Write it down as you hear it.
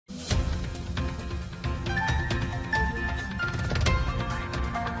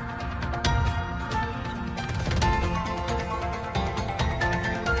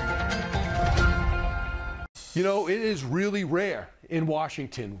You know, it is really rare in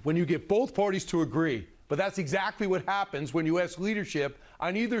Washington when you get both parties to agree. But that's exactly what happens when you ask leadership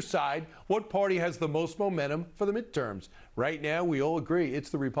on either side what party has the most momentum for the midterms. Right now, we all agree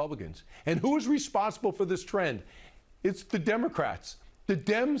it's the Republicans. And who is responsible for this trend? It's the Democrats. The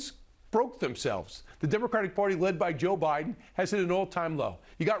Dems broke themselves. The Democratic Party, led by Joe Biden, has hit an all-time low.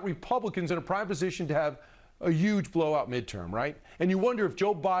 You got Republicans in a prime position to have a huge blowout midterm, right? And you wonder if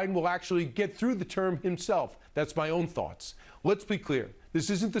Joe Biden will actually get through the term himself. That's my own thoughts. Let's be clear. This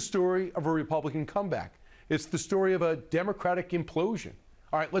isn't the story of a Republican comeback. It's the story of a Democratic implosion.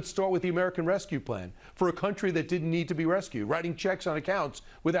 All right, let's start with the American Rescue Plan for a country that didn't need to be rescued, writing checks on accounts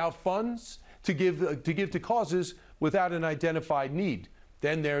without funds to give to causes without an identified need.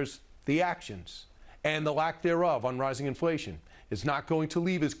 Then there's the actions and the lack thereof on rising inflation. It's not going to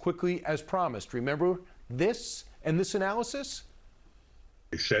leave as quickly as promised. Remember this and this analysis?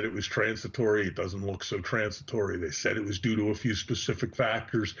 They said it was transitory. It doesn't look so transitory. They said it was due to a few specific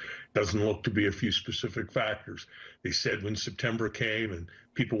factors. It doesn't look to be a few specific factors. They said when September came and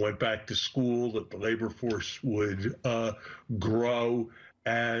people went back to school that the labor force would grow,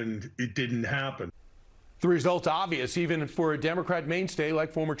 and it didn't happen. The result's obvious, even for a Democrat mainstay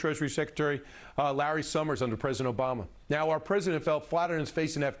like former Treasury Secretary Larry Summers under President Obama. Now, our president fell flat on his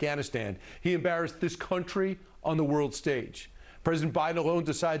face in Afghanistan. He embarrassed this country on the world stage. President Biden alone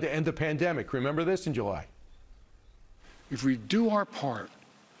decided to end the pandemic. Remember this in July. If we do our part,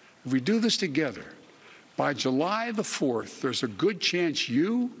 if we do this together, by July the 4th, there's a good chance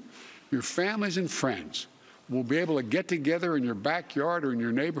you, your families and friends will be able to get together in your backyard or in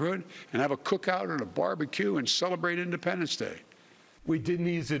your neighborhood and have a cookout or a barbecue and celebrate Independence Day. We didn't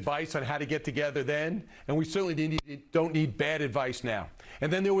need his advice on how to get together then, and we certainly don't need bad advice now.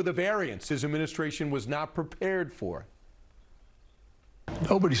 And then there were the variants his administration was not prepared for.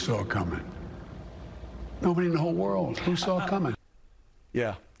 Nobody saw it coming. Nobody in the whole world. Who saw it coming?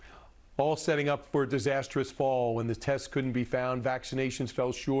 Yeah. All setting up for a disastrous fall when the tests couldn't be found, vaccinations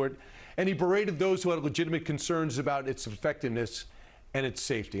fell short, and he berated those who had legitimate concerns about its effectiveness and its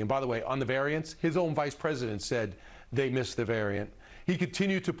safety. And by the way, on the variants, his own vice president said they missed the variant. He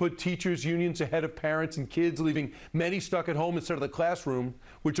continued to put teachers' unions ahead of parents and kids, leaving many stuck at home instead of the classroom,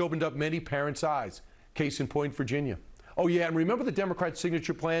 which opened up many parents' eyes. Case in point, Virginia. Oh, yeah, and remember the Democrat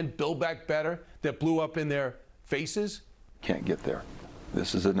signature plan, Build Back Better, that blew up in their faces? Can't get there.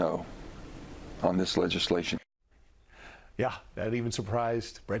 This is a no on this legislation. Yeah, that even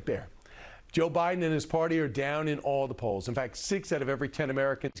surprised Bret Baier. Joe Biden and his party are down in all the polls. In fact, 6 out of every 10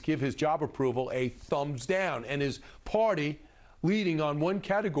 Americans give his job approval a thumbs down, and his party leading on one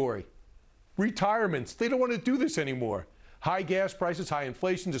category: retirements. They don't want to do this anymore. High gas prices, high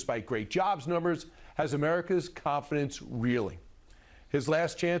inflation, despite great jobs numbers, has America's confidence reeling. His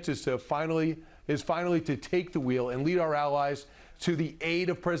last chance is finally to take the wheel and lead our allies to the aid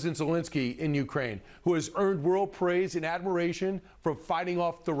of President Zelensky in Ukraine, who has earned world praise and admiration for fighting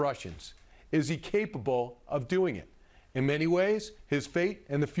off the Russians. Is he capable of doing it? In many ways, his fate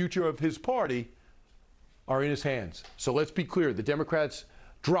and the future of his party are in his hands. So let's be clear, the Democrats'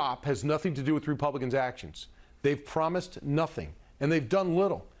 drop has nothing to do with Republicans' actions. They've promised nothing, and they've done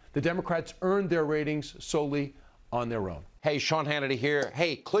little. The Democrats earned their ratings solely on their own. Hey, Sean Hannity here.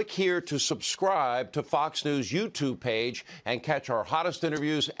 Hey, click here to subscribe to Fox News YouTube page and catch our hottest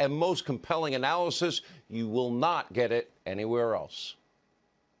interviews and most compelling analysis. You will not get it anywhere else.